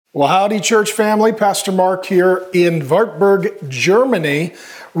Well, howdy, church family. Pastor Mark here in Wartburg, Germany.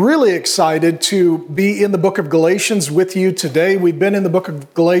 Really excited to be in the book of Galatians with you today. We've been in the book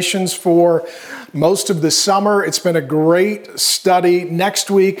of Galatians for most of the summer. It's been a great study. Next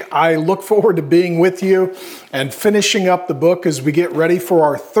week, I look forward to being with you and finishing up the book as we get ready for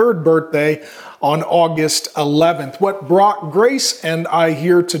our third birthday on August 11th. What brought Grace and I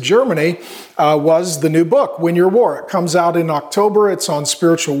here to Germany was the new book, Win Your War. It comes out in October. It's on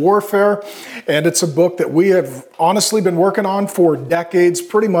spiritual warfare, and it's a book that we have honestly been working on for decades,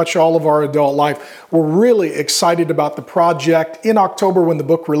 pretty much all of our adult life. We're really excited about the project. In October, when the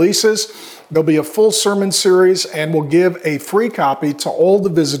book releases, there'll be a full sermon series, and we'll give a free copy to all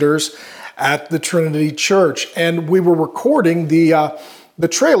the visitors at the Trinity Church. And we were recording the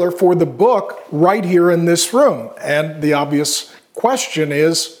trailer for the book right here in this room. And the obvious question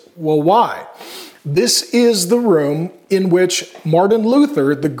is, well, why? This is the room in which Martin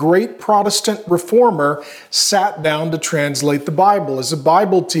Luther, the great Protestant reformer, sat down to translate the Bible. As a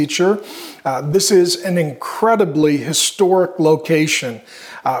Bible teacher, this is an incredibly historic location.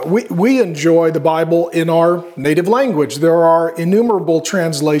 We enjoy the Bible in our native language. There are innumerable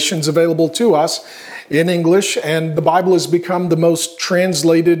translations available to us in English, and the Bible has become the most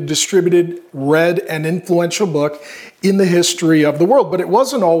translated, distributed, read, and influential book in the history of the world. But it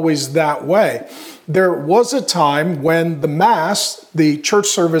wasn't always that way. There was a time when the Mass, the church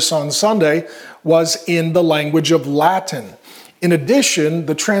service on Sunday, was in the language of Latin. In addition,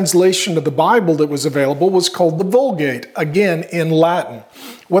 the translation of the Bible that was available was called the Vulgate, again in Latin.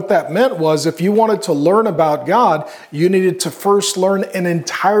 What that meant was if you wanted to learn about God, you needed to first learn an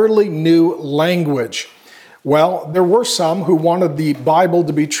entirely new language. Well, there were some who wanted the Bible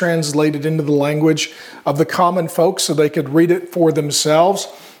to be translated into the language of the common folk so they could read it for themselves.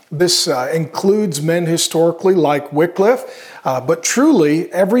 This includes men historically like Wycliffe, but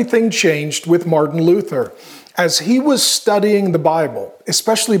truly everything changed with Martin Luther. As he was studying the Bible,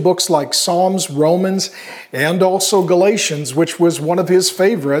 especially books like Psalms, Romans, and also Galatians, which was one of his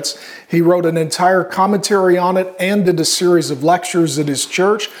favorites, he wrote an entire commentary on it and did a series of lectures at his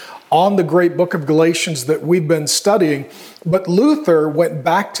church on the great book of Galatians that we've been studying. But Luther went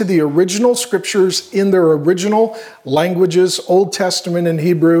back to the original scriptures in their original languages, Old Testament in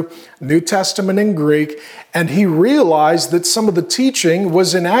Hebrew, New Testament in Greek, and he realized that some of the teaching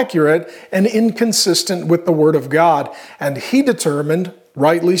was inaccurate and inconsistent with the Word of God. And he determined,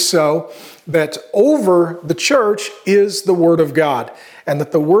 rightly so, that over the church is the Word of God, and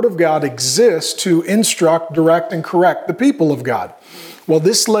that the Word of God exists to instruct, direct, and correct the people of God. Well,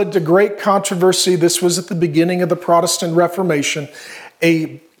 this led to great controversy. This was at the beginning of the Protestant Reformation.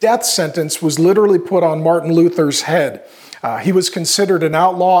 A death sentence was literally put on Martin Luther's head. He was considered an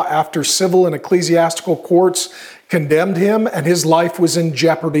outlaw after civil and ecclesiastical courts condemned him, and his life was in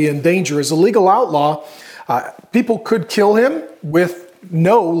jeopardy and danger. As a legal outlaw, people could kill him with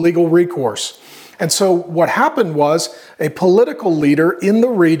no legal recourse. And so what happened was a political leader in the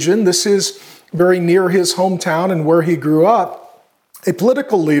region, this is very near his hometown and where he grew up, a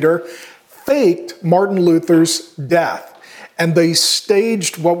political leader faked Martin Luther's death. And they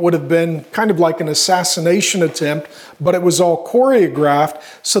staged what would have been kind of like an assassination attempt, but it was all choreographed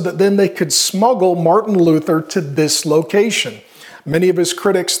so that then they could smuggle Martin Luther to this location. Many of his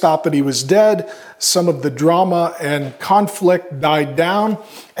critics thought that he was dead. Some of the drama and conflict died down,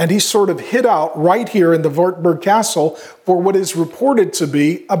 and he sort of hid out right here in the Wartburg Castle for what is reported to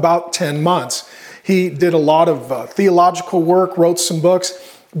be about 10 months. He did a lot of theological work, wrote some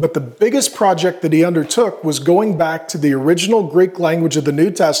books, but the biggest project that he undertook was going back to the original Greek language of the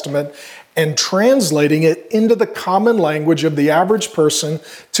New Testament and translating it into the common language of the average person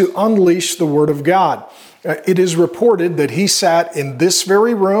to unleash the Word of God. It is reported that he sat in this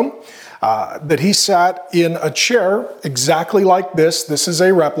very room, that he sat in a chair exactly like this. This is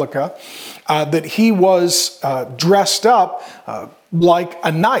a replica. That he was dressed up like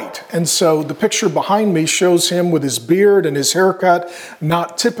a knight. And so the picture behind me shows him with his beard and his haircut,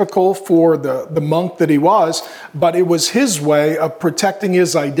 not typical for the monk that he was, but it was his way of protecting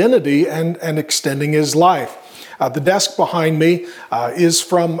his identity and extending his life. The desk behind me is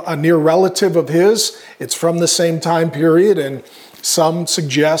from a near relative of his. It's from the same time period, and some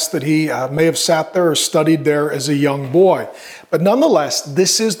suggest that he may have sat there or studied there as a young boy. But nonetheless,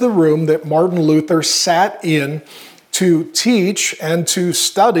 this is the room that Martin Luther sat in to teach and to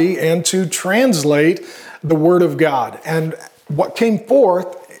study and to translate the Word of God. And what came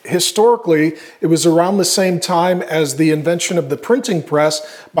forth, historically, it was around the same time as the invention of the printing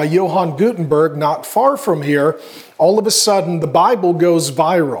press by Johann Gutenberg, not far from here. All of a sudden, the Bible goes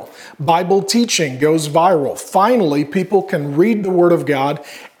viral. Bible teaching goes viral. Finally, people can read the Word of God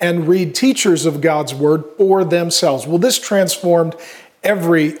and read teachers of God's Word for themselves. Well, this transformed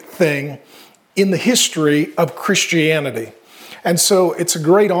everything in the history of Christianity. And so it's a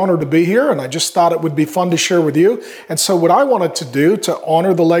great honor to be here, and I just thought it would be fun to share with you. And so what I wanted to do to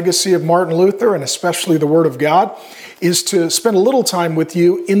honor the legacy of Martin Luther, and especially the Word of God, is to spend a little time with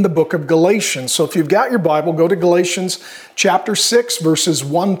you in the book of Galatians. So if you've got your Bible, go to Galatians chapter 6, verses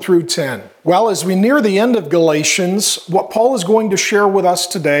 1 through 10. Well, as we near the end of Galatians, what Paul is going to share with us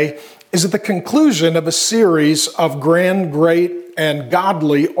today is at the conclusion of a series of grand, great, and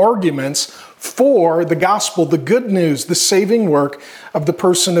godly arguments for the gospel, the good news, the saving work of the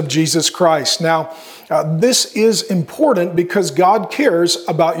person of Jesus Christ. Now, this is important because God cares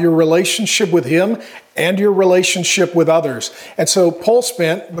about your relationship with Him and your relationship with others. And so Paul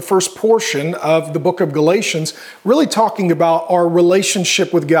spent the first portion of the book of Galatians really talking about our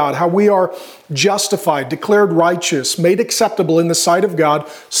relationship with God, how we are justified, declared righteous, made acceptable in the sight of God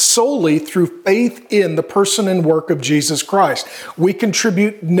solely through faith in the person and work of Jesus Christ. We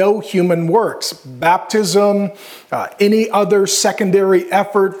contribute no human works. Baptism, any other secondary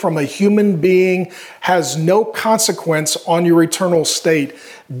effort from a human being has no consequence on your eternal state.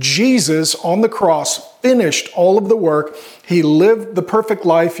 Jesus on the cross finished all of the work. He lived the perfect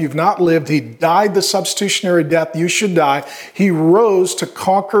life you've not lived. He died the substitutionary death you should die. He rose to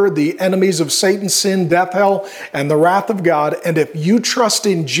conquer the enemies of Satan, sin, death, hell, and the wrath of God. And if you trust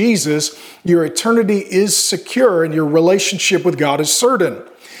in Jesus, your eternity is secure and your relationship with God is certain.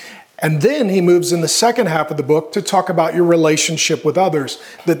 And then he moves in the second half of the book to talk about your relationship with others,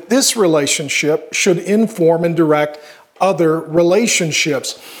 that this relationship should inform and direct other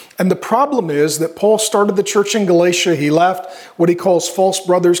relationships. And the problem is that Paul started the church in Galatia. He left. What he calls false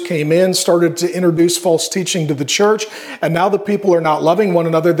brothers came in, started to introduce false teaching to the church. And now the people are not loving one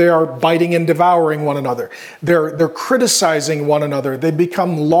another. They are biting and devouring one another. They're criticizing one another. They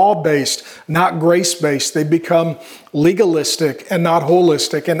become law-based, not grace-based. They become legalistic and not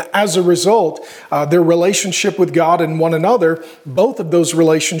holistic. And as a result, their relationship with God and one another, both of those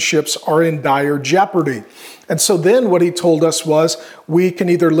relationships are in dire jeopardy. And so then what he told us was we can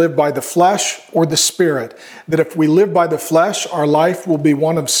either live by the flesh or the spirit. That if we live by the flesh, our life will be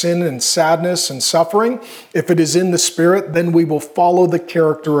one of sin and sadness and suffering. If it is in the spirit, then we will follow the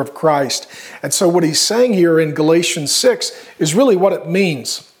character of Christ. And so what he's saying here in Galatians 6 is really what it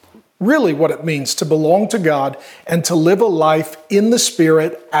means. Really what it means to belong to God and to live a life in the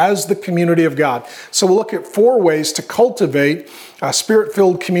Spirit as the community of God. So we'll look at 4 ways to cultivate a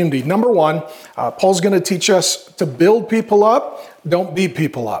Spirit-filled community. Number 1, Paul's going to teach us to build people up, don't beat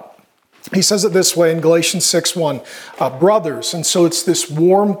people up. He says it this way in Galatians 6:1, brothers, and so it's this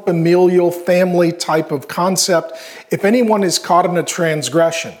warm familial family type of concept. If anyone is caught in a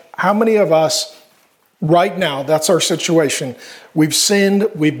transgression, how many of us right now, that's our situation. We've sinned,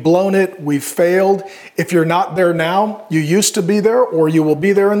 we've blown it, we've failed. If you're not there now, you used to be there or you will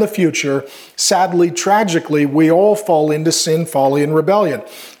be there in the future. Sadly, tragically, we all fall into sin, folly, and rebellion.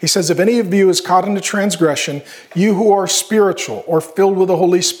 He says, if any of you is caught in a transgression, you who are spiritual or filled with the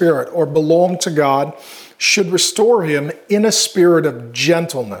Holy Spirit or belong to God should restore him in a spirit of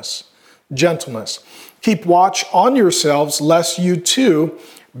gentleness. Gentleness. Keep watch on yourselves, lest you too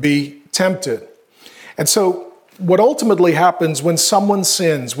be tempted. And so what ultimately happens when someone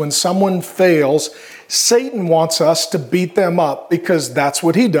sins, when someone fails, Satan wants us to beat them up because that's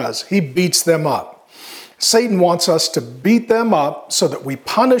what he does. He beats them up. Satan wants us to beat them up so that we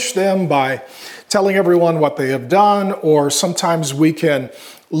punish them by telling everyone what they have done, or sometimes we can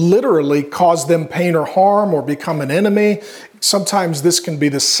literally cause them pain or harm or become an enemy. Sometimes this can be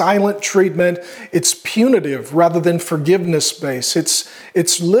the silent treatment. It's punitive rather than forgiveness-based.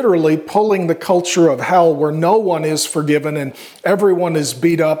 It's literally pulling the culture of hell where no one is forgiven and everyone is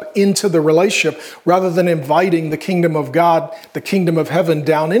beat up into the relationship rather than inviting the kingdom of God, the kingdom of heaven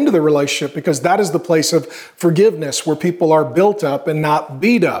down into the relationship, because that is the place of forgiveness where people are built up and not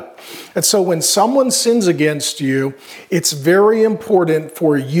beat up. And so when someone sins against you, it's very important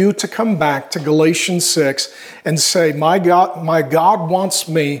for you to come back to Galatians 6 and say, my God wants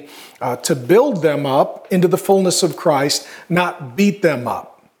me to build them up into the fullness of Christ, not beat them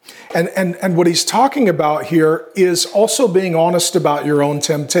up. And what he's talking about here is also being honest about your own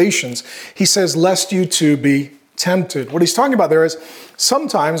temptations. He says, lest you too be tempted. What he's talking about there is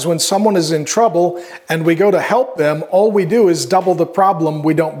sometimes when someone is in trouble and we go to help them, all we do is double the problem.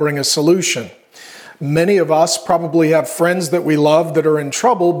 We don't bring a solution. Many of us probably have friends that we love that are in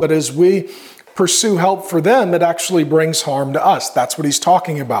trouble, but as we pursue help for them, it actually brings harm to us. That's what he's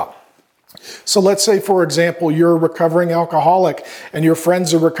talking about. So let's say, for example, you're a recovering alcoholic and your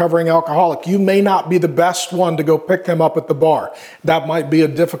friend's a recovering alcoholic. You may not be the best one to go pick them up at the bar. That might be a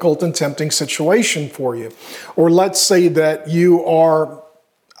difficult and tempting situation for you. Or let's say that you are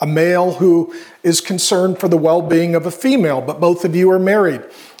a male who is concerned for the well-being of a female, but both of you are married.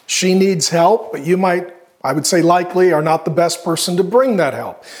 She needs help, but you might, I would say likely, are not the best person to bring that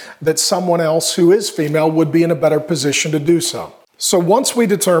help. That someone else who is female would be in a better position to do so. So once we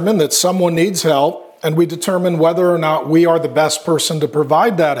determine that someone needs help and we determine whether or not we are the best person to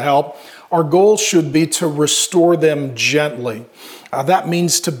provide that help, our goal should be to restore them gently. That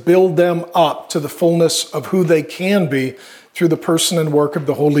means to build them up to the fullness of who they can be through the person and work of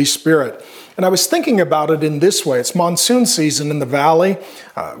the Holy Spirit. And I was thinking about it in this way. It's monsoon season in the valley.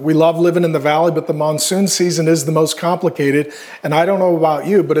 We love living in the valley, but the monsoon season is the most complicated. And I don't know about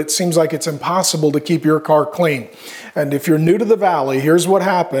you, but it seems like it's impossible to keep your car clean. And if you're new to the valley, here's what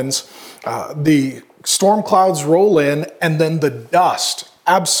happens. The storm clouds roll in, and then the dust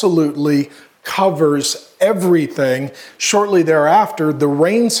absolutely covers everything. Shortly thereafter, the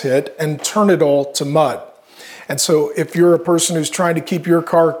rains hit and turn it all to mud. And so if you're a person who's trying to keep your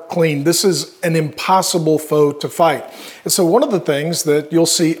car clean, this is an impossible foe to fight. And so one of the things that you'll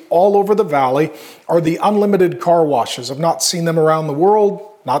see all over the valley are the unlimited car washes. I've not seen them around the world,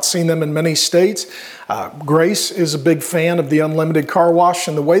 not seen them in many states. Grace is a big fan of the unlimited car wash.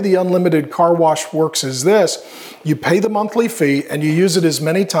 And the way the unlimited car wash works is this. You pay the monthly fee and you use it as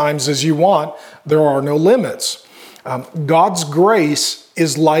many times as you want. There are no limits. God's grace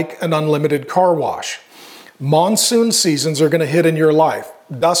is like an unlimited car wash. Monsoon seasons are going to hit in your life.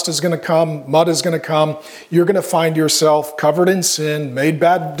 Dust is going to come, mud is going to come. You're going to find yourself covered in sin, made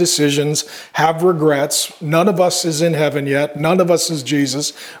bad decisions, have regrets. None of us is in heaven yet. None of us is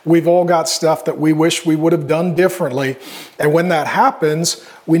Jesus. We've all got stuff that we wish we would have done differently. And when that happens,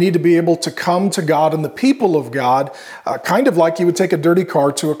 we need to be able to come to God and the people of God, kind of like you would take a dirty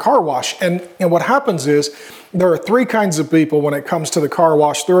car to a car wash. And what happens is there are three kinds of people when it comes to the car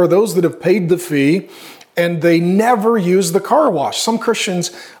wash. There are those that have paid the fee, and they never use the car wash. Some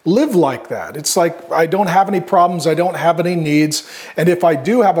Christians live like that. It's like, I don't have any problems, I don't have any needs, and if I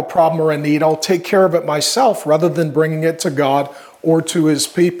do have a problem or a need, I'll take care of it myself rather than bringing it to God or to his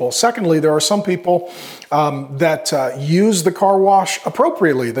people. Secondly, there are some people that use the car wash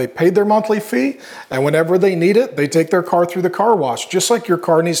appropriately. They paid their monthly fee, and whenever they need it, they take their car through the car wash. Just like your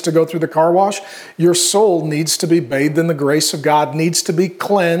car needs to go through the car wash, your soul needs to be bathed in the grace of God, needs to be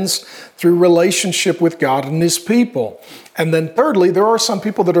cleansed through relationship with God and his people. And then thirdly, there are some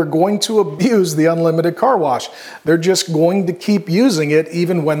people that are going to abuse the unlimited car wash. They're just going to keep using it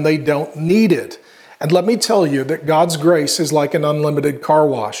even when they don't need it. And let me tell you that God's grace is like an unlimited car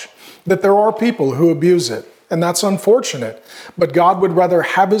wash, that there are people who abuse it, and that's unfortunate. But God would rather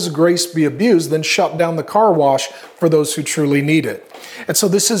have his grace be abused than shut down the car wash for those who truly need it. And so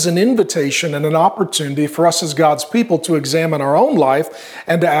this is an invitation and an opportunity for us as God's people to examine our own life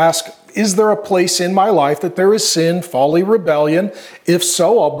and to ask, is there a place in my life that there is sin, folly, rebellion? If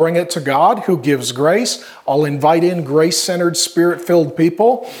so, I'll bring it to God who gives grace. I'll invite in grace-centered, spirit-filled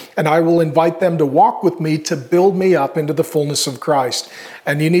people, and I will invite them to walk with me to build me up into the fullness of Christ.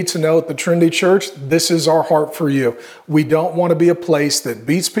 And you need to know at the Trinity Church, this is our heart for you. We don't want to be a place that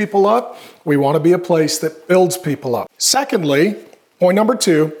beats people up. We want to be a place that builds people up. Secondly, point number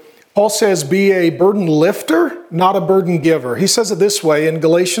 2, Paul says, be a burden lifter, not a burden giver. He says it this way in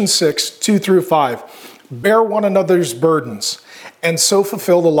Galatians 6, 2 through 5. Bear one another's burdens, and so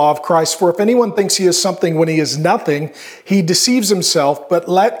fulfill the law of Christ. For if anyone thinks he is something when he is nothing, he deceives himself. But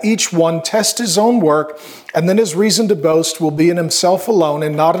let each one test his own work, and then his reason to boast will be in himself alone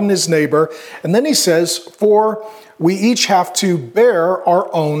and not in his neighbor. And then he says, for we each have to bear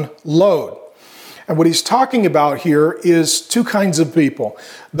our own load. And what he's talking about here is two kinds of people.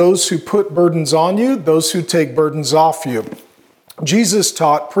 Those who put burdens on you, those who take burdens off you. Jesus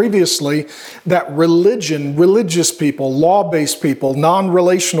taught previously that religious people, law-based people,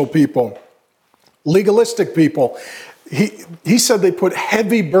 non-relational people, legalistic people, he said they put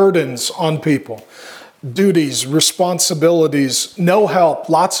heavy burdens on people. Duties, responsibilities, no help,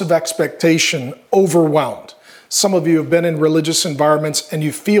 lots of expectation, overwhelmed. Some of you have been in religious environments and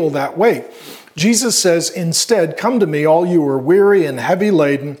you feel that way. Jesus says, instead, come to me, all you are weary and heavy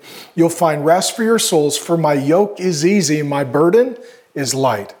laden. You'll find rest for your souls, for my yoke is easy, my burden is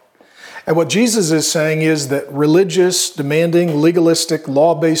light. And what Jesus is saying is that religious, demanding, legalistic,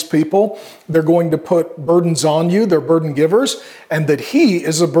 law-based people, they're going to put burdens on you, they're burden givers, and that He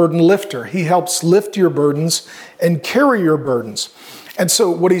is a burden lifter. He helps lift your burdens and carry your burdens. And so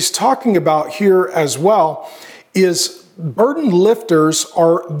what He's talking about here as well is burden lifters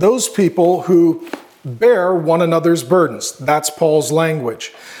are those people who bear one another's burdens. That's Paul's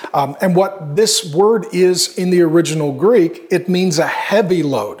language. And what this word is in the original Greek, it means a heavy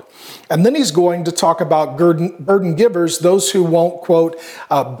load. And then he's going to talk about burden givers, those who won't, quote,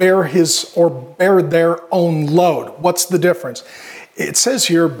 bear their own load. What's the difference? It says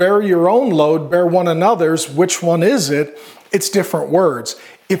here, bear your own load, bear one another's. Which one is it? It's different words.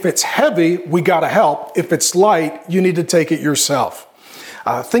 If it's heavy, we got to help. If it's light, you need to take it yourself.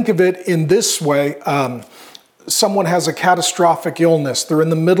 Think of it in this way. Someone has a catastrophic illness. They're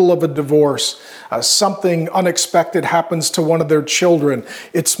in the middle of a divorce. Something unexpected happens to one of their children.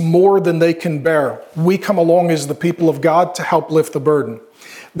 It's more than they can bear. We come along as the people of God to help lift the burden.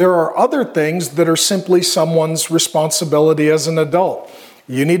 There are other things that are simply someone's responsibility as an adult.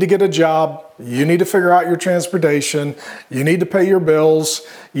 You need to get a job. You need to figure out your transportation. You need to pay your bills.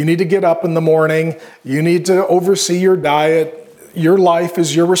 You need to get up in the morning. You need to oversee your diet. Your life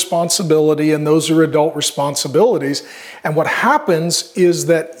is your responsibility, and those are adult responsibilities. And what happens is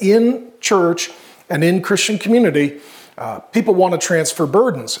that in church and in Christian community, people want to transfer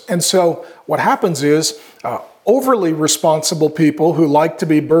burdens. And so what happens is overly responsible people who like to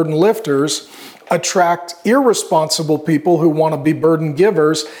be burden lifters attract irresponsible people who want to be burden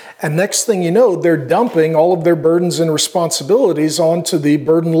givers. And next thing you know, they're dumping all of their burdens and responsibilities onto the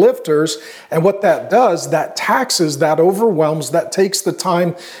burden lifters. And what that does, that taxes, that overwhelms, that takes the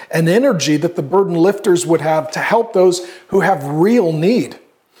time and energy that the burden lifters would have to help those who have real need.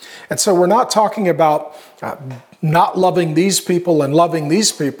 And so we're not talking about not loving these people and loving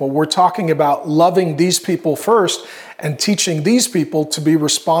these people. We're talking about loving these people first and teaching these people to be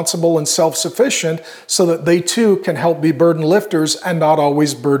responsible and self-sufficient so that they too can help be burden lifters and not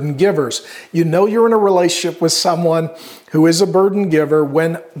always burden givers. You know you're in a relationship with someone who is a burden giver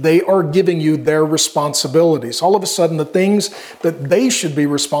when they are giving you their responsibilities. All of a sudden, the things that they should be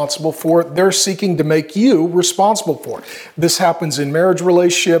responsible for, they're seeking to make you responsible for. This happens in marriage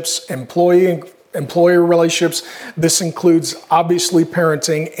relationships, employer relationships. This includes obviously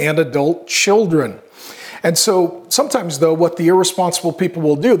parenting and adult children. And so sometimes though, what the irresponsible people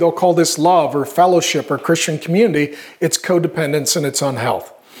will do, they'll call this love or fellowship or Christian community. It's codependence and it's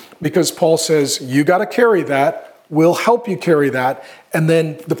unhealth. Because Paul says, you got to carry that. We'll help you carry that. And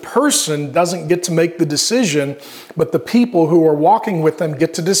then the person doesn't get to make the decision, but the people who are walking with them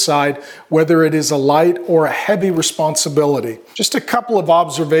get to decide whether it is a light or a heavy responsibility. Just a couple of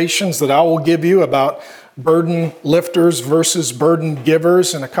observations that I will give you about burden lifters versus burden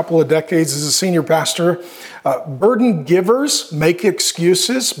givers in a couple of decades as a senior pastor. Burden givers make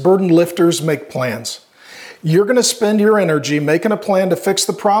excuses, burden lifters make plans. You're going to spend your energy making a plan to fix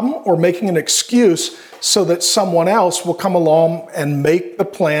the problem or making an excuse so that someone else will come along and make the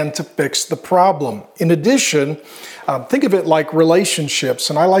plan to fix the problem. In addition, think of it like relationships.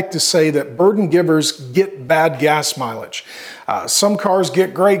 And I like to say that burden givers get bad gas mileage. Some cars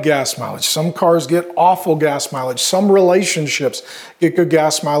get great gas mileage. Some cars get awful gas mileage. Some relationships get good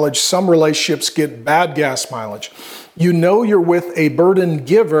gas mileage. Some relationships get bad gas mileage. You know you're with a burden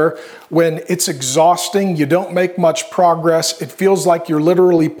giver when it's exhausting, you don't make much progress, it feels like you're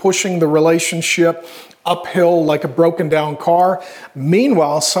literally pushing the relationship uphill like a broken down car.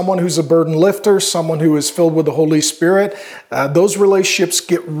 Meanwhile, someone who's a burden lifter, someone who is filled with the Holy Spirit, those relationships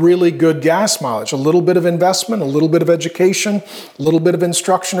get really good gas mileage. A little bit of investment, a little bit of education, a little bit of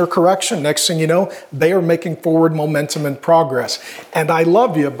instruction or correction. Next thing you know, they are making forward momentum and progress. And I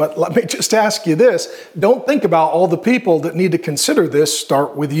love you, but let me just ask you this. Don't think about all the people that need to consider this.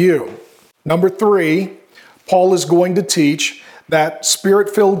 Start with you. Number 3, Paul is going to teach that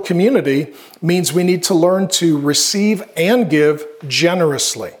spirit-filled community means we need to learn to receive and give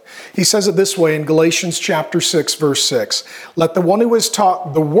generously. He says it this way in Galatians chapter 6, verse 6. Let the one who is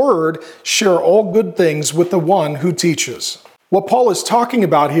taught the word share all good things with the one who teaches. What Paul is talking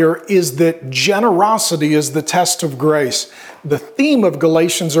about here is that generosity is the test of grace. The theme of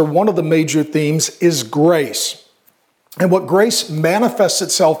Galatians, or one of the major themes, is grace. And what grace manifests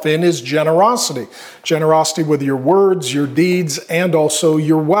itself in is generosity. Generosity with your words, your deeds, and also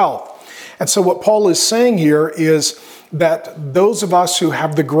your wealth. And so what Paul is saying here is that those of us who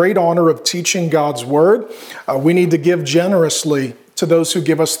have the great honor of teaching God's word, we need to give generously to those who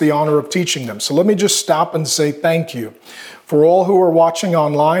give us the honor of teaching them. So let me just stop and say thank you. For all who are watching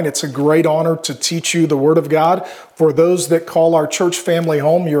online, it's a great honor to teach you the Word of God. For those that call our church family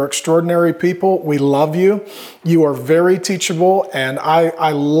home, you're extraordinary people. We love you. You are very teachable, and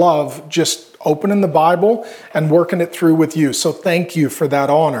I love just opening the Bible and working it through with you. So thank you for that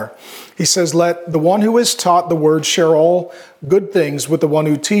honor. He says, let the one who is taught the Word share all good things with the one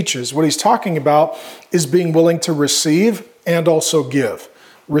who teaches. What he's talking about is being willing to receive and also give.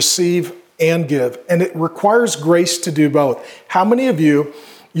 Receive and give. And it requires grace to do both. How many of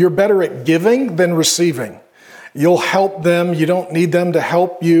you're better at giving than receiving? You'll help them. You don't need them to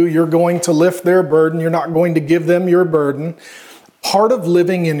help you. You're going to lift their burden. You're not going to give them your burden. Part of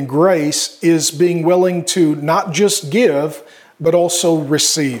living in grace is being willing to not just give, but also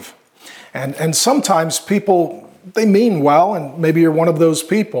receive. And sometimes people, they mean well, and maybe you're one of those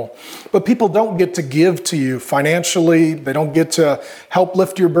people, but people don't get to give to you financially. They don't get to help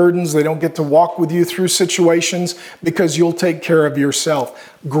lift your burdens. They don't get to walk with you through situations because you'll take care of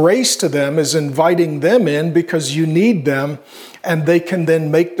yourself. Grace to them is inviting them in because you need them, and they can then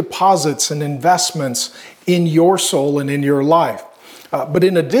make deposits and investments in your soul and in your life. But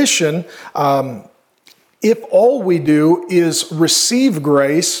in addition, if all we do is receive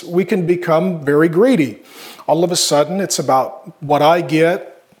grace, we can become very greedy. All of a sudden, it's about what I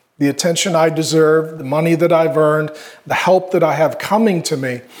get, the attention I deserve, the money that I've earned, the help that I have coming to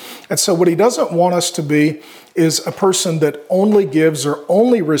me. And so what he doesn't want us to be is a person that only gives or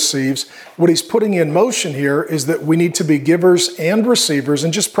only receives. What he's putting in motion here is that we need to be givers and receivers.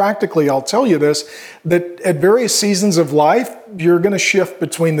 And just practically, I'll tell you this, that at various seasons of life, you're going to shift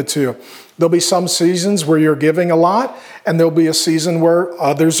between the two. There'll be some seasons where you're giving a lot, and there'll be a season where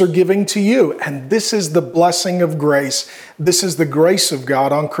others are giving to you. And this is the blessing of grace. This is the grace of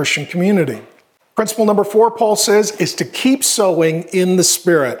God on Christian community. Principle number 4, Paul says, is to keep sowing in the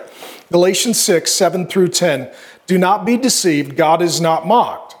Spirit. Galatians 6, 7 through 10. Do not be deceived. God is not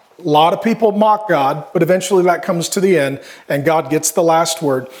mocked. A lot of people mock God, but eventually that comes to the end, and God gets the last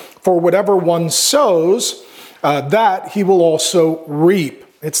word. For whatever one sows, that he will also reap.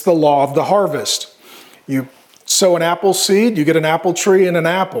 It's the law of the harvest. You sow an apple seed, you get an apple tree and an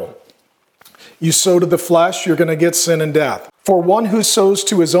apple. You sow to the flesh, you're going to get sin and death. For one who sows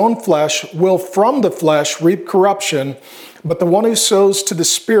to his own flesh will from the flesh reap corruption, but the one who sows to the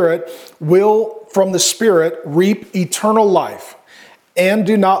Spirit will from the Spirit reap eternal life. And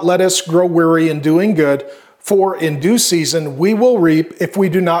do not let us grow weary in doing good, for in due season we will reap if we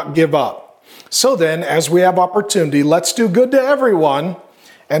do not give up. So then, as we have opportunity, let's do good to everyone,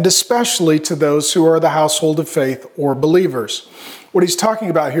 and especially to those who are the household of faith or believers. What he's talking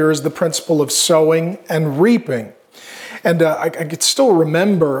about here is the principle of sowing and reaping. And I could still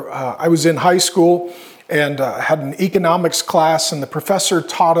remember I was in high school and had an economics class, and the professor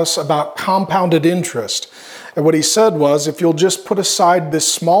taught us about compounded interest. And what he said was, if you'll just put aside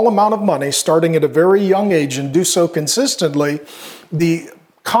this small amount of money starting at a very young age and do so consistently, the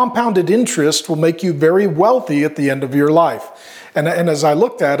compounded interest will make you very wealthy at the end of your life. And as I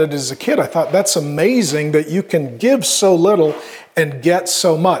looked at it as a kid, I thought, that's amazing that you can give so little and get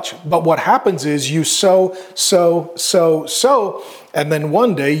so much. But what happens is you sow, and then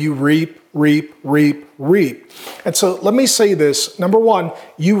one day you reap. And so let me say this. Number one,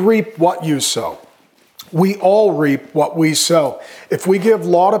 you reap what you sow. We all reap what we sow. If we give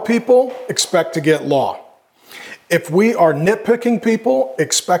law to people, expect to get law. If we are nitpicking people,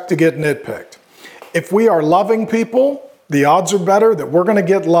 expect to get nitpicked. If we are loving people, the odds are better that we're going to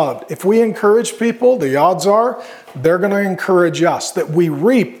get loved. If we encourage people, the odds are they're going to encourage us, that we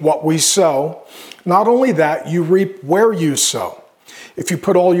reap what we sow. Not only that, you reap where you sow. If you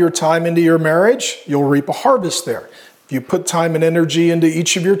put all your time into your marriage, you'll reap a harvest there. If you put time and energy into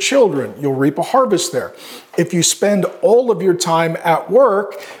each of your children, you'll reap a harvest there. If you spend all of your time at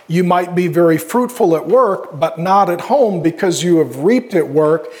work, you might be very fruitful at work, but not at home because you have reaped at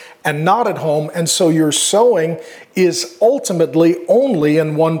work and not at home. And so your sowing is ultimately only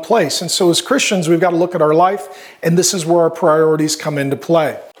in one place. And so as Christians, we've got to look at our life, and this is where our priorities come into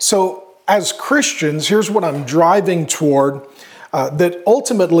play. So as Christians, here's what I'm driving toward. That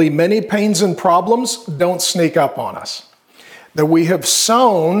ultimately many pains and problems don't sneak up on us. That we have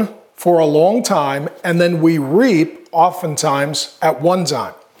sown for a long time and then we reap oftentimes at one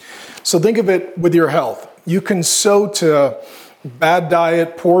time. So think of it with your health. You can sow to bad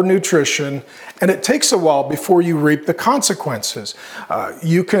diet, poor nutrition, and it takes a while before you reap the consequences.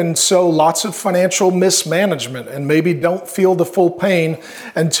 You can sow lots of financial mismanagement and maybe don't feel the full pain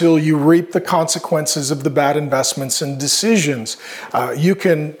until you reap the consequences of the bad investments and decisions. You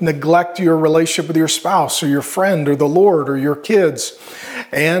can neglect your relationship with your spouse or your friend or the Lord or your kids,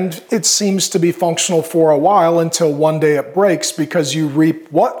 and it seems to be functional for a while until one day it breaks, because you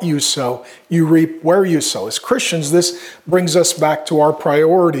reap what you sow, you reap where you sow. As Christians, this brings us back to our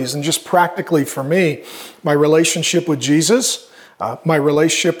priorities, and just practically for me, my relationship with Jesus, my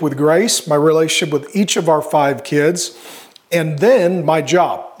relationship with Grace, my relationship with each of our 5 kids, and then my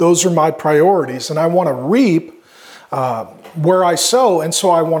job. Those are my priorities, and I want to reap where I sow, and so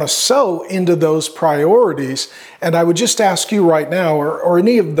I want to sow into those priorities. And I would just ask you right now, or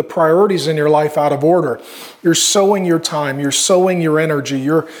any of the priorities in your life out of order, you're sowing your time, you're sowing your energy,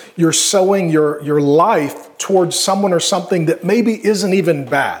 you're sowing your life towards someone or something that maybe isn't even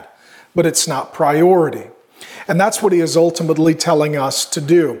bad, but it's not priority. And that's what he is ultimately telling us to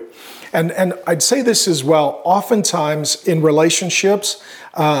do. And I'd say this as well. Oftentimes in relationships,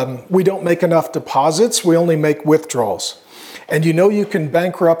 we don't make enough deposits. We only make withdrawals. And you can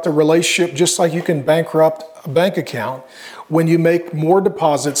bankrupt a relationship just like you can bankrupt a bank account when you make more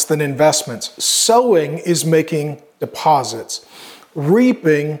deposits than investments. Sowing is making deposits.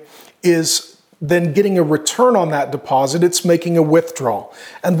 Reaping is then getting a return on that deposit. It's making a withdrawal.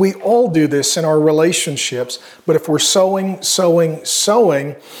 And we all do this in our relationships. But if we're sowing,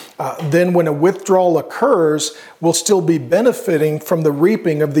 then when a withdrawal occurs, we'll still be benefiting from the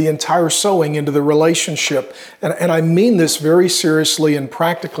reaping of the entire sowing into the relationship. And I mean this very seriously and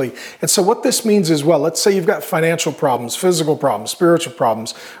practically. And so what this means is, well, let's say you've got financial problems, physical problems, spiritual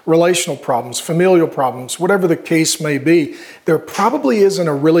problems, relational problems, familial problems, whatever the case may be. There probably isn't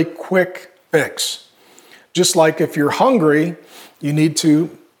a really quick fix. Just like if you're hungry, you need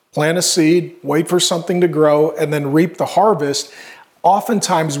to plant a seed, wait for something to grow, and then reap the harvest.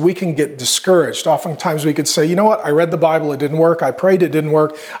 Oftentimes we can get discouraged. Oftentimes we could say, you know what, I read the Bible, it didn't work. I prayed, it didn't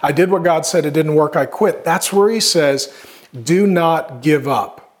work. I did what God said, it didn't work. I quit. That's where he says, do not give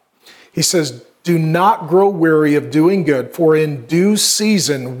up. He says, do not grow weary of doing good, for in due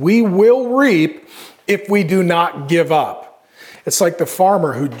season we will reap if we do not give up. It's like the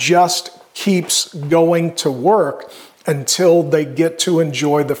farmer who just keeps going to work until they get to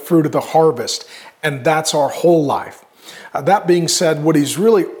enjoy the fruit of the harvest. And that's our whole life. That being said, what he's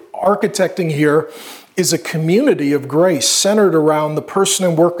really architecting here is a community of grace centered around the person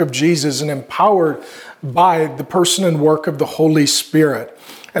and work of Jesus and empowered by the person and work of the Holy Spirit.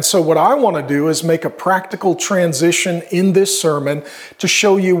 And so what I want to do is make a practical transition in this sermon to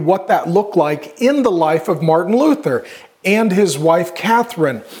show you what that looked like in the life of Martin Luther and his wife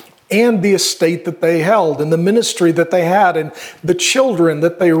Catherine, and the estate that they held, and the ministry that they had, and the children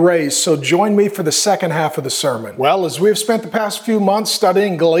that they raised. So join me for the second half of the sermon. Well, as we've spent the past few months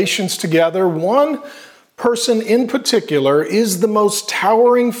studying Galatians together, one person in particular is the most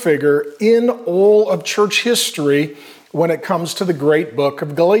towering figure in all of church history when it comes to the great book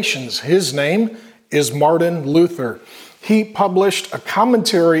of Galatians. His name is Martin Luther. He published a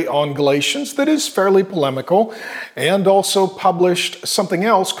commentary on Galatians that is fairly polemical, and also published something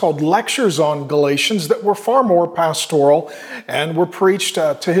else called Lectures on Galatians that were far more pastoral and were preached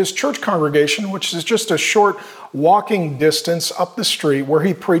to his church congregation, which is just a short walking distance up the street, where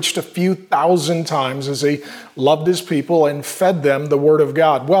he preached a few thousand times as he loved his people and fed them the Word of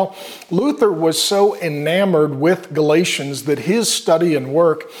God. Well, Luther was so enamored with Galatians that his study and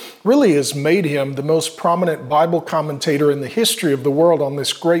work really has made him the most prominent Bible commentator in the history of the world on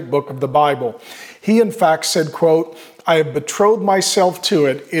this great book of the Bible. He, in fact, said, quote, "I have betrothed myself to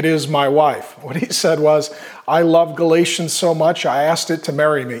it. It is my wife." What he said was, I love Galatians so much, I asked it to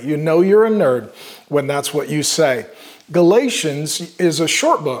marry me. You know you're a nerd when that's what you say. Galatians is a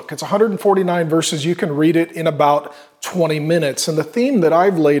short book. It's 149 verses. You can read it in about 20 minutes. And the theme that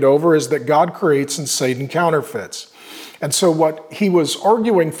I've laid over is that God creates and Satan counterfeits. And so what he was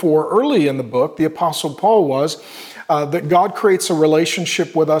arguing for early in the book, the Apostle Paul, was that God creates a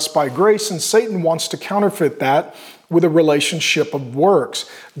relationship with us by grace, and Satan wants to counterfeit that with a relationship of works.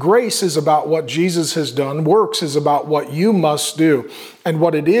 Grace is about what Jesus has done. Works is about what you must do. And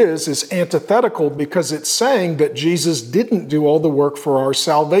what it is antithetical because it's saying that Jesus didn't do all the work for our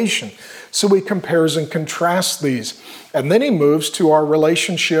salvation. So he compares and contrasts these. And then he moves to our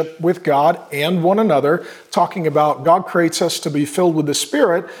relationship with God and one another, talking about God creates us to be filled with the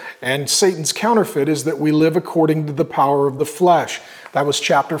Spirit, and Satan's counterfeit is that we live according to the power of the flesh. That was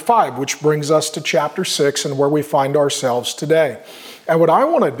chapter 5, which brings us to chapter 6 and where we find ourselves today. And what I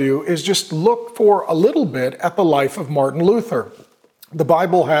want to do is just look for a little bit at the life of Martin Luther. The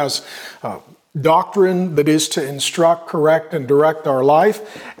Bible has doctrine that is to instruct, correct, and direct our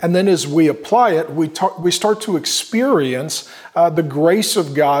life. And then as we apply it, we start to experience the grace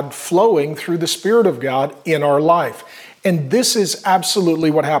of God flowing through the Spirit of God in our life. And this is absolutely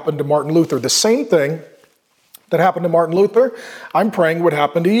what happened to Martin Luther. The same thing that happened to Martin Luther, I'm praying would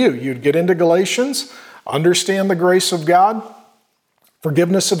happen to you. You'd get into Galatians, understand the grace of God,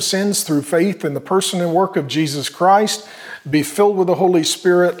 forgiveness of sins through faith in the person and work of Jesus Christ, be filled with the Holy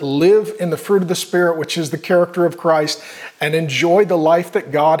Spirit, live in the fruit of the Spirit, which is the character of Christ, and enjoy the life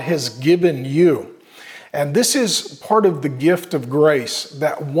that God has given you. And this is part of the gift of grace,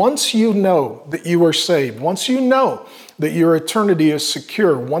 that once you know that you are saved, once you know that your eternity is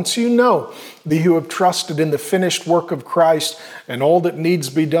secure, once you know that you have trusted in the finished work of Christ and all that needs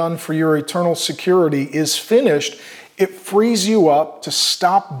be done for your eternal security is finished, it frees you up to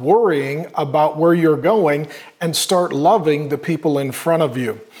stop worrying about where you're going and start loving the people in front of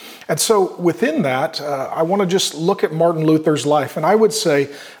you. And so within that, I want to just look at Martin Luther's life. And I would say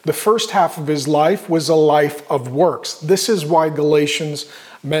the first half of his life was a life of works. This is why Galatians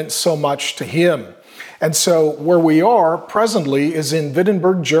meant so much to him. And so where we are presently is in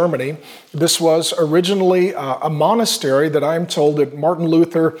Wittenberg, Germany. This was originally a monastery that I am told that Martin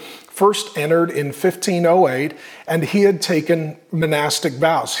Luther first entered in 1508, and he had taken monastic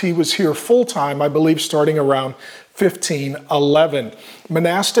vows. He was here full-time, I believe, starting around 1511.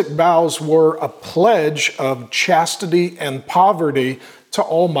 Monastic vows were a pledge of chastity and poverty to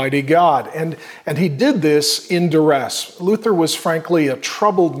Almighty God. And he did this in duress. Luther was frankly a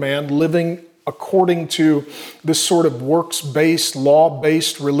troubled man living according to this sort of works-based,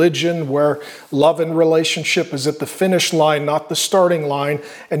 law-based religion where love and relationship is at the finish line, not the starting line,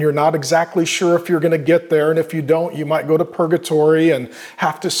 and you're not exactly sure if you're going to get there, and if you don't, you might go to purgatory and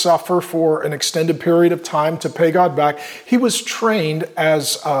have to suffer for an extended period of time to pay God back. He was trained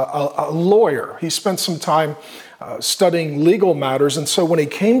as a lawyer. He spent some time studying legal matters, and so when he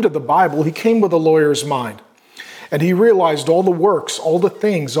came to the Bible, he came with a lawyer's mind. And he realized all the works, all the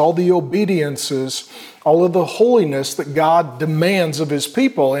things, all the obediences, all of the holiness that God demands of his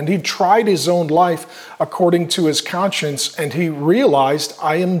people. And he tried his own life according to his conscience, and he realized,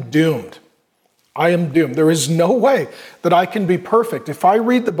 I am doomed. I am doomed. There is no way that I can be perfect. If I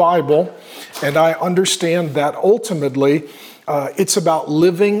read the Bible and I understand that ultimately it's about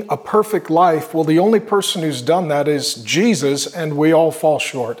living a perfect life, well, the only person who's done that is Jesus, and we all fall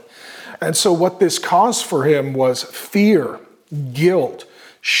short. And so what this caused for him was fear, guilt,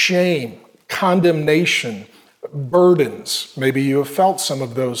 shame, condemnation, burdens. Maybe you have felt some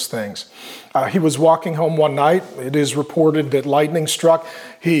of those things. He was walking home one night. It is reported that lightning struck.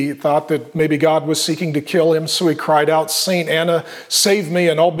 He thought that maybe God was seeking to kill him, so he cried out, "Saint Anna, save me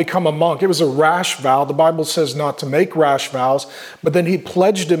and I'll become a monk." It was a rash vow. The Bible says not to make rash vows, but then he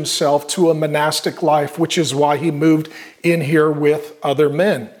pledged himself to a monastic life, which is why he moved in here with other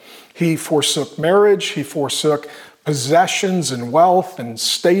men. He forsook marriage, he forsook possessions and wealth and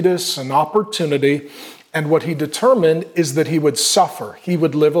status and opportunity, and what he determined is that he would suffer. He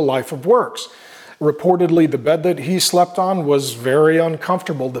would live a life of works. Reportedly, the bed that he slept on was very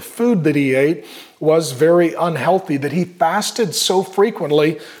uncomfortable. The food that he ate was very unhealthy, that he fasted so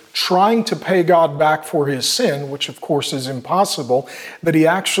frequently, trying to pay God back for his sin, which of course is impossible, that he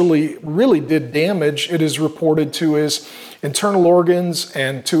actually really did damage, it is reported, to his internal organs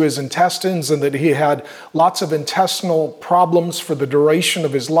and to his intestines, and that he had lots of intestinal problems for the duration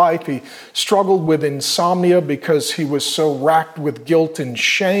of his life. He struggled with insomnia because he was so racked with guilt and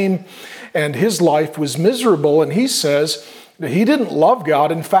shame, and his life was miserable. And he says that he didn't love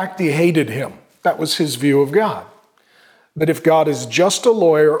God. In fact, he hated him. That was his view of God. That if God is just a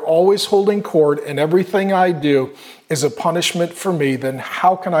lawyer, always holding court, and everything I do is a punishment for me, then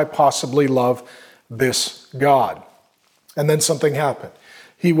how can I possibly love this God? And then something happened.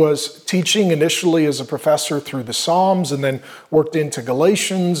 He was teaching initially as a professor through the Psalms, and then worked into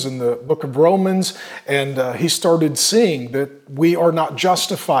Galatians and the book of Romans, and he started seeing that we are not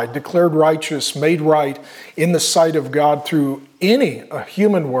justified, declared righteous, made right in the sight of God through any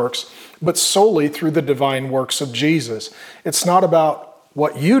human works, but solely through the divine works of Jesus. It's not about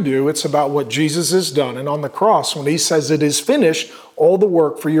what you do. It's about what Jesus has done. And on the cross, when he says it is finished, all the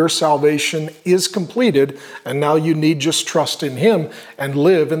work for your salvation is completed. And now you need just trust in him and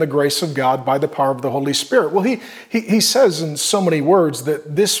live in the grace of God by the power of the Holy Spirit. Well, he says in so many words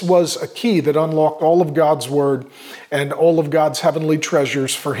that this was a key that unlocked all of God's word and all of God's heavenly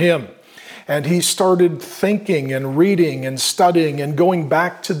treasures for him. And he started thinking and reading and studying and going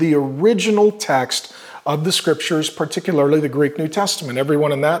back to the original text of the scriptures, particularly the Greek New Testament.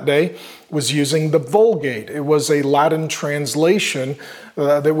 Everyone in that day was using the Vulgate. It was a Latin translation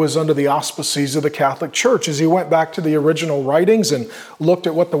that was under the auspices of the Catholic Church. As he went back to the original writings and looked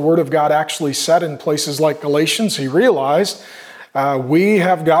at what the Word of God actually said in places like Galatians, he realized we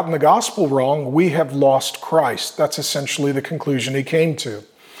have gotten the gospel wrong. We have lost Christ. That's essentially the conclusion he came to.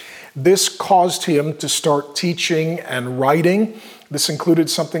 This caused him to start teaching and writing. This included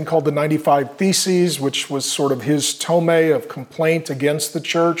something called the 95 Theses, which was sort of his tome of complaint against the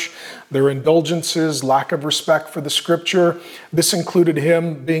church, their indulgences, lack of respect for the scripture. This included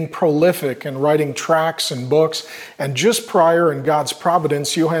him being prolific and writing tracts and books. And just prior, in God's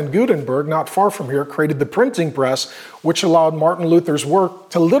providence, Johann Gutenberg, not far from here, created the printing press, which allowed Martin Luther's work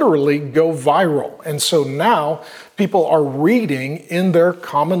to literally go viral. And so now people are reading in their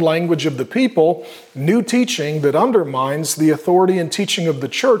common language of the people new teaching that undermines the authority and teaching of the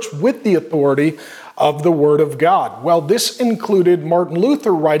church with the authority of the Word of God. Well, this included Martin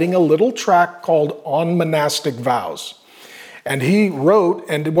Luther writing a little tract called On Monastic Vows. And he wrote,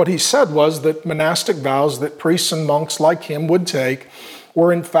 and what he said was that monastic vows that priests and monks like him would take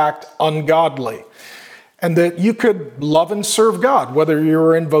were in fact ungodly. And that you could love and serve God, whether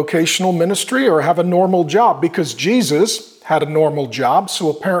you're in vocational ministry or have a normal job, because Jesus had a normal job, so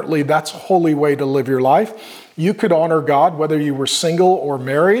apparently that's a holy way to live your life. You could honor God whether you were single or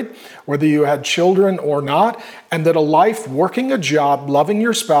married, whether you had children or not, and that a life working a job, loving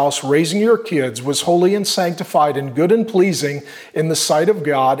your spouse, raising your kids was holy and sanctified and good and pleasing in the sight of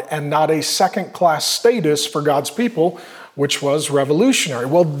God and not a second-class status for God's people, which was revolutionary.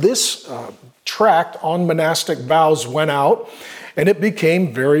 Well, this tract on monastic vows went out and it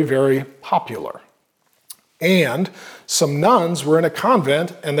became very, very popular. And some nuns were in a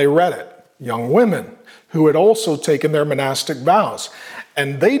convent and they read it, young women who had also taken their monastic vows.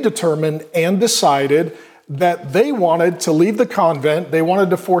 And they determined and decided that they wanted to leave the convent, they wanted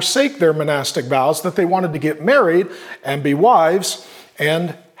to forsake their monastic vows, that they wanted to get married and be wives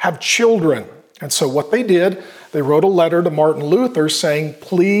and have children. And so what they did, they wrote a letter to Martin Luther saying,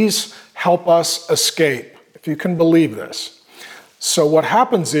 please help us escape, if you can believe this. So what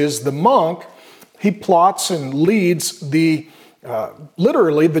happens is the monk, he plots and leads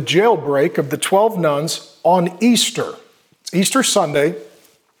literally the jailbreak of the 12 nuns on Easter. It's Easter Sunday.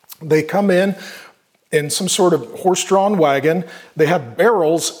 They come in some sort of horse-drawn wagon. They have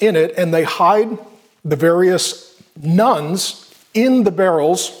barrels in it, and they hide the various nuns in the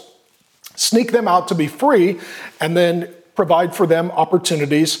barrels, sneak them out to be free, and then provide for them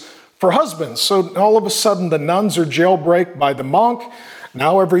opportunities for husbands. So all of a sudden, the nuns are jailbreaked by the monk.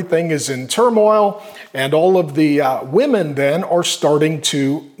 Now everything is in turmoil, and all of the women then are starting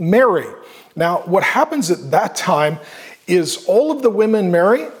to marry. Now, what happens at that time is all of the women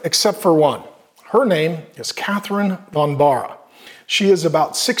marry except for one. Her name is Catherine von Bora. She is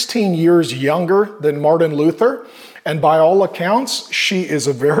about 16 years younger than Martin Luther, and by all accounts, she is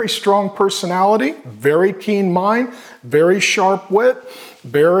a very strong personality, very keen mind, very sharp wit,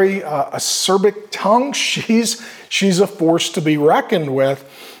 very acerbic tongue. She's a force to be reckoned with.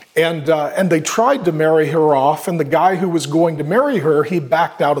 And they tried to marry her off, and the guy who was going to marry her, he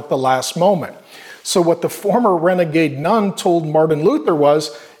backed out at the last moment. So what the former renegade nun told Martin Luther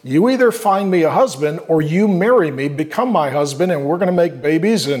was, you either find me a husband or you marry me, become my husband, and we're going to make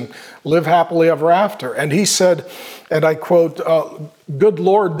babies and live happily ever after. And he said, and I quote, good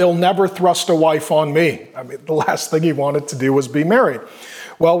Lord, they'll never thrust a wife on me. I mean, the last thing he wanted to do was be married.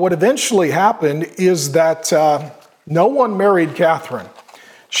 Well, what eventually happened is that no one married Catherine.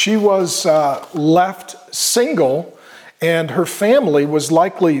 She was left single, and her family was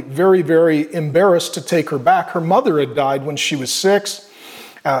likely very, very embarrassed to take her back. Her mother had died when she was 6.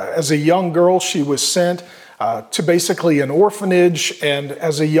 As a young girl, she was sent to basically an orphanage, and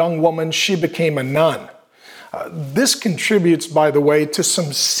as a young woman, she became a nun. This contributes, by the way, to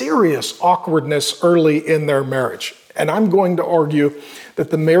some serious awkwardness early in their marriage. And I'm going to argue that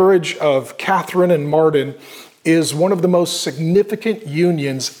the marriage of Catherine and Martin is one of the most significant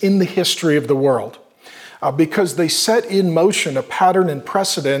unions in the history of the world because they set in motion a pattern and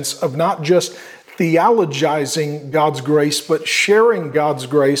precedence of not just theologizing God's grace, but sharing God's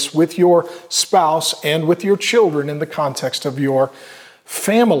grace with your spouse and with your children in the context of your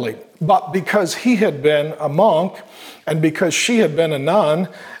family. But because he had been a monk and because she had been a nun,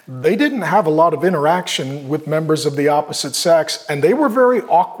 they didn't have a lot of interaction with members of the opposite sex, and they were very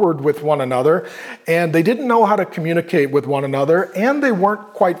awkward with one another, and they didn't know how to communicate with one another, and they weren't,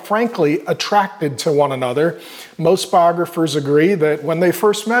 quite frankly, attracted to one another. Most biographers agree that when they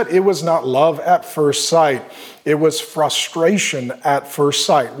first met, it was not love at first sight. It was frustration at first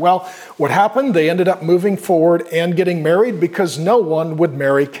sight. Well, what happened? They ended up moving forward and getting married because no one would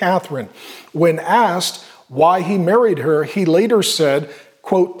marry Catherine. When asked why he married her, he later said,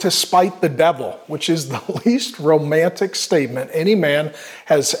 quote, "to spite the devil," which is the least romantic statement any man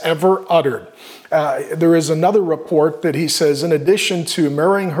has ever uttered. There is another report that he says, in addition to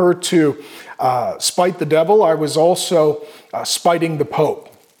marrying her to spite the devil, I was also spiting the Pope.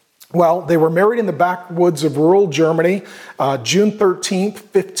 Well, they were married in the backwoods of rural Germany, June 13th,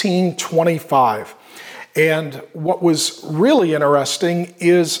 1525. And what was really interesting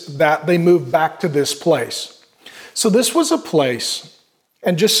is that they moved back to this place. So this was a place,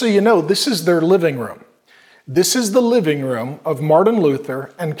 and just so you know, this is their living room. This is the living room of Martin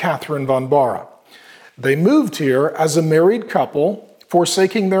Luther and Catherine von Bora. They moved here as a married couple,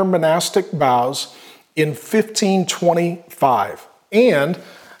 forsaking their monastic vows in 1525. And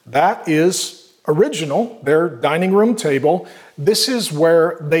that is original, their dining room table. This is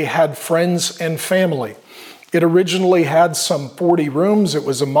where they had friends and family. It originally had some 40 rooms. It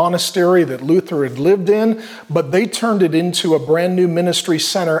was a monastery that Luther had lived in, but they turned it into a brand new ministry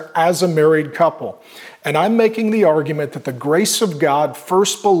center as a married couple. And I'm making the argument that the grace of God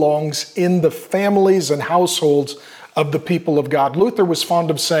first belongs in the families and households of the people of God. Luther was fond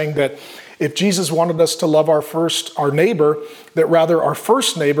of saying that if Jesus wanted us to love our neighbor, that rather our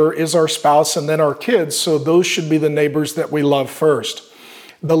first neighbor is our spouse and then our kids, so those should be the neighbors that we love first.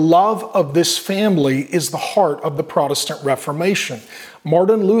 The love of this family is the heart of the Protestant Reformation.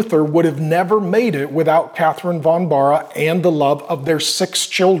 Martin Luther would have never made it without Catherine von Bora and the love of their 6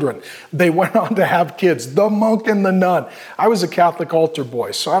 children. They went on to have kids, the monk and the nun. I was a Catholic altar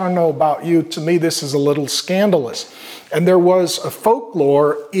boy, so I don't know about you. To me, this is a little scandalous. And there was a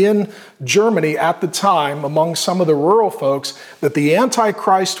folklore in Germany at the time among some of the rural folks that the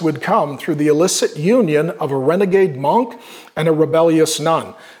Antichrist would come through the illicit union of a renegade monk and a rebellious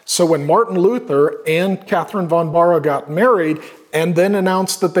nun. So when Martin Luther and Catherine von Bora got married and then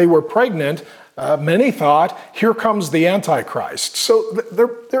announced that they were pregnant, many thought, here comes the Antichrist. So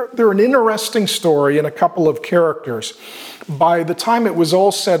they're an interesting story and a couple of characters. By the time it was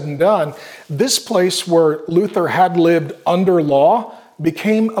all said and done, this place where Luther had lived under law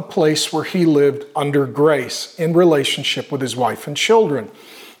became a place where he lived under grace in relationship with his wife and children.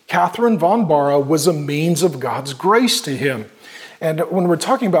 Catherine von Bora was a means of God's grace to him. And when we're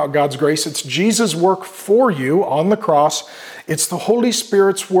talking about God's grace, it's Jesus' work for you on the cross. It's the Holy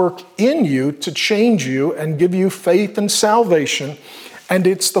Spirit's work in you to change you and give you faith and salvation. And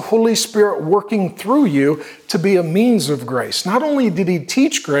it's the Holy Spirit working through you to be a means of grace. Not only did he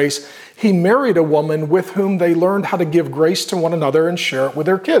teach grace, he married a woman with whom they learned how to give grace to one another and share it with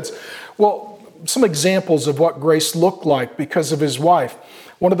their kids. Well, some examples of what grace looked like because of his wife.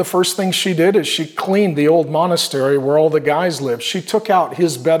 One of the first things she did is she cleaned the old monastery where all the guys lived. She took out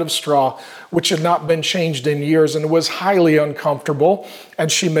his bed of straw, which had not been changed in years and was highly uncomfortable,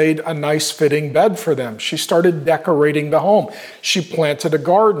 and she made a nice fitting bed for them. She started decorating the home. She planted a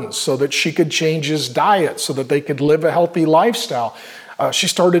garden so that she could change his diet, so that they could live a healthy lifestyle. She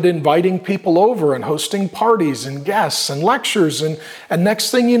started inviting people over and hosting parties and guests and lectures. And next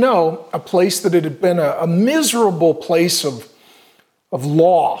thing you know, a place that had been a miserable place of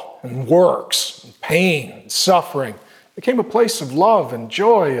law and works, and pain and suffering, became a place of love and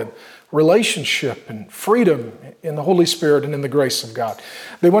joy and relationship and freedom in the Holy Spirit and in the grace of God.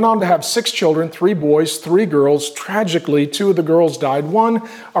 They went on to have 6 children, 3 boys, 3 girls. Tragically, 2 of the girls died, one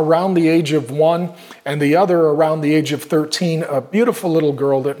around the age of 1 and the other around the age of 13, a beautiful little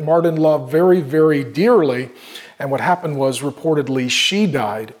girl that Martin loved very, very dearly. And what happened was, reportedly, she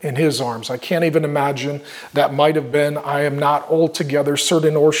died in his arms. I can't even imagine. That might have been. I am not altogether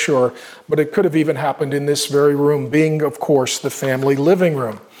certain or sure, but it could have even happened in this very room, being, of course, the family living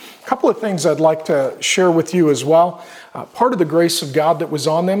room. A couple of things I'd like to share with you as well. Part of the grace of God that was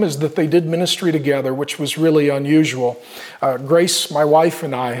on them is that they did ministry together, which was really unusual. Grace, my wife,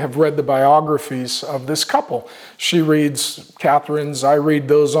 and I have read the biographies of this couple. She reads Catherine's, I read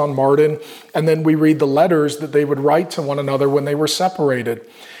those on Martin, and then we read the letters that they would write to one another when they were separated.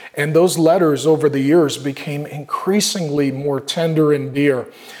 And those letters over the years became increasingly more tender and dear.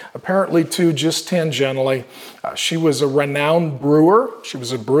 Apparently, too, just tangentially, she was a renowned brewer. She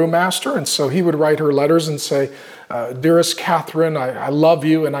was a brewmaster, and so he would write her letters and say, Dearest Catherine, I love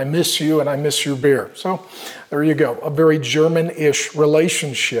you and I miss your beer. So there you go, a very German-ish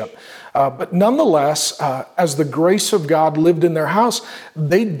relationship. But nonetheless, as the grace of God lived in their house,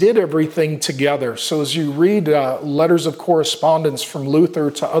 they did everything together. So as you read letters of correspondence from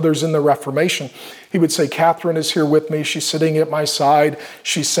Luther to others in the Reformation, he would say, Catherine is here with me. She's sitting at my side.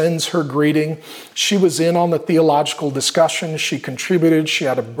 She sends her greeting. She was in on the theological discussion. She contributed. She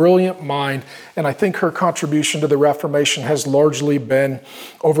had a brilliant mind. And I think her contribution to the Reformation has largely been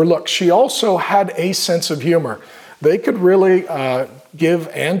overlooked. She also had a sense of humor. They could really give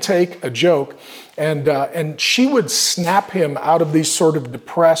and take a joke, and she would snap him out of these sort of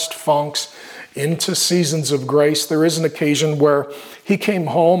depressed funks into seasons of grace. There is an occasion where he came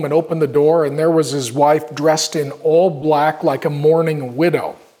home and opened the door, and there was his wife dressed in all black like a mourning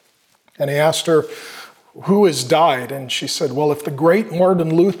widow. And he asked her, who has died? And she said, well, if the great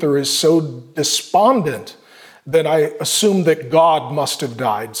Martin Luther is so despondent, then I assume that God must have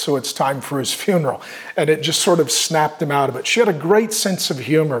died, so it's time for his funeral. And it just sort of snapped him out of it. She had a great sense of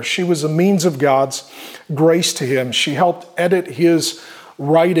humor. She was a means of God's grace to him. She helped edit his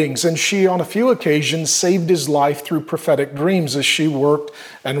writings, and she, on a few occasions, saved his life through prophetic dreams as she worked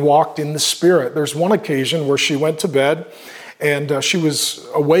and walked in the Spirit. There's one occasion where she went to bed, and she was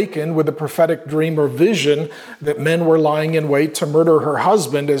awakened with a prophetic dream or vision that men were lying in wait to murder her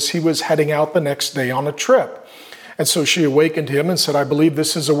husband as he was heading out the next day on a trip. And so she awakened him and said, I believe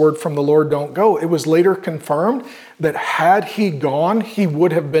this is a word from the Lord, don't go. It was later confirmed that had he gone, he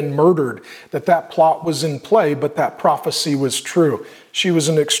would have been murdered, that plot was in play, but that prophecy was true. She was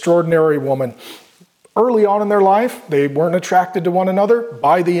an extraordinary woman. Early on in their life, they weren't attracted to one another.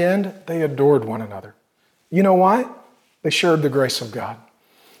 By the end, they adored one another. You know why? They shared the grace of God.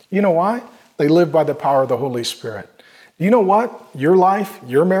 You know why? They lived by the power of the Holy Spirit. You know what? Your life,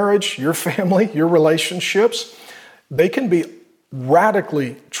 your marriage, your family, your relationships, they can be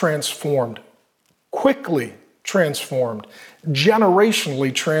radically transformed, quickly transformed,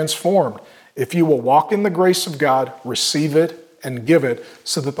 generationally transformed, if you will walk in the grace of God, receive it, and give it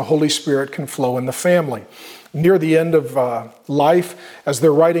so that the Holy Spirit can flow in the family. Near the end of life, as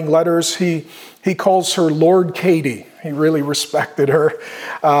they're writing letters, he calls her Lord Katie. He really respected her.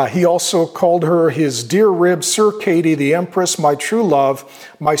 He also called her his dear rib, Sir Katie, the Empress, my true love,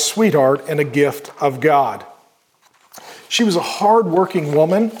 my sweetheart, and a gift of God. She was a hard-working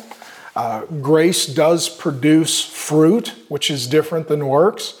woman. Grace does produce fruit, which is different than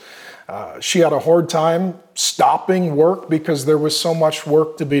works. She had a hard time stopping work because there was so much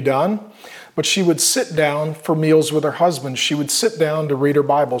work to be done. But she would sit down for meals with her husband. She would sit down to read her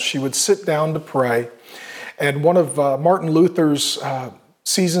Bible. She would sit down to pray. And one of Martin Luther's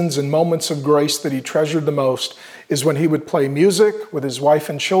seasons and moments of grace that he treasured the most is when he would play music with his wife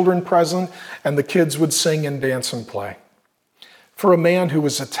and children present, and the kids would sing and dance and play. For a man who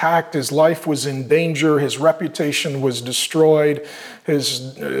was attacked, his life was in danger, his reputation was destroyed,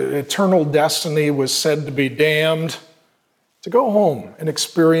 his eternal destiny was said to be damned, to go home and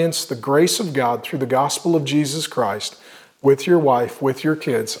experience the grace of God through the gospel of Jesus Christ with your wife, with your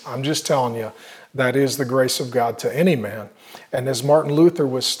kids, I'm just telling you, that is the grace of God to any man. And as Martin Luther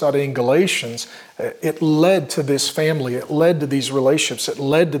was studying Galatians, it led to this family, it led to these relationships, it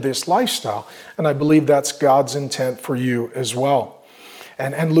led to this lifestyle. And I believe that's God's intent for you as well.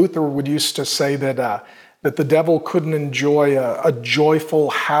 And Luther would used to say that the devil couldn't enjoy a joyful,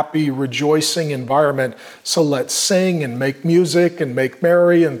 happy, rejoicing environment. So let's sing and make music and make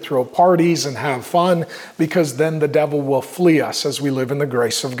merry and throw parties and have fun, because then the devil will flee us as we live in the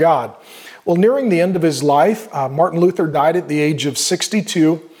grace of God. Well, nearing the end of his life, Martin Luther died at the age of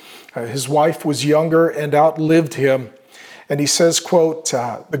 62. His wife was younger and outlived him. And he says, quote,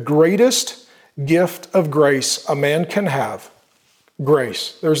 the greatest gift of grace a man can have,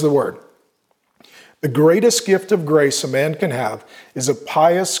 grace, there's the word. The greatest gift of grace a man can have is a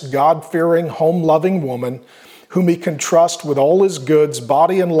pious, God-fearing, home-loving woman whom he can trust with all his goods,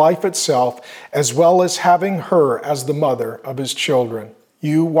 body and life itself, as well as having her as the mother of his children.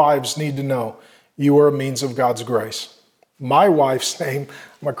 You wives need to know you are a means of God's grace. My wife's name,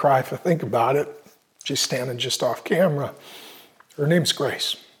 I'm going to cry if I think about it. She's standing just off camera. Her name's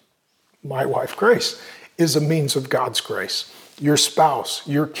Grace. My wife, Grace, is a means of God's grace. Your spouse,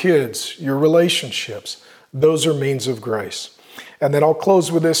 your kids, your relationships, those are means of grace. And then I'll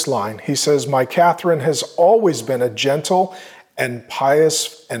close with this line. He says, my Catherine has always been a gentle and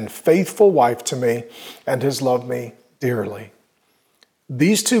pious and faithful wife to me and has loved me dearly.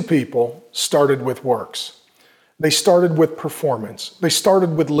 These two people started with works. They started with performance. They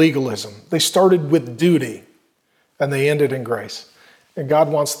started with legalism. They started with duty, and they ended in grace. And God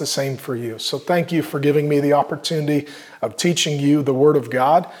wants the same for you. So thank you for giving me the opportunity of teaching you the Word of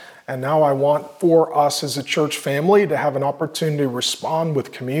God. And now I want for us as a church family to have an opportunity to respond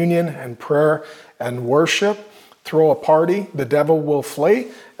with communion and prayer and worship. Throw a party, the devil will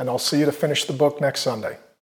flee, and I'll see you to finish the book next Sunday.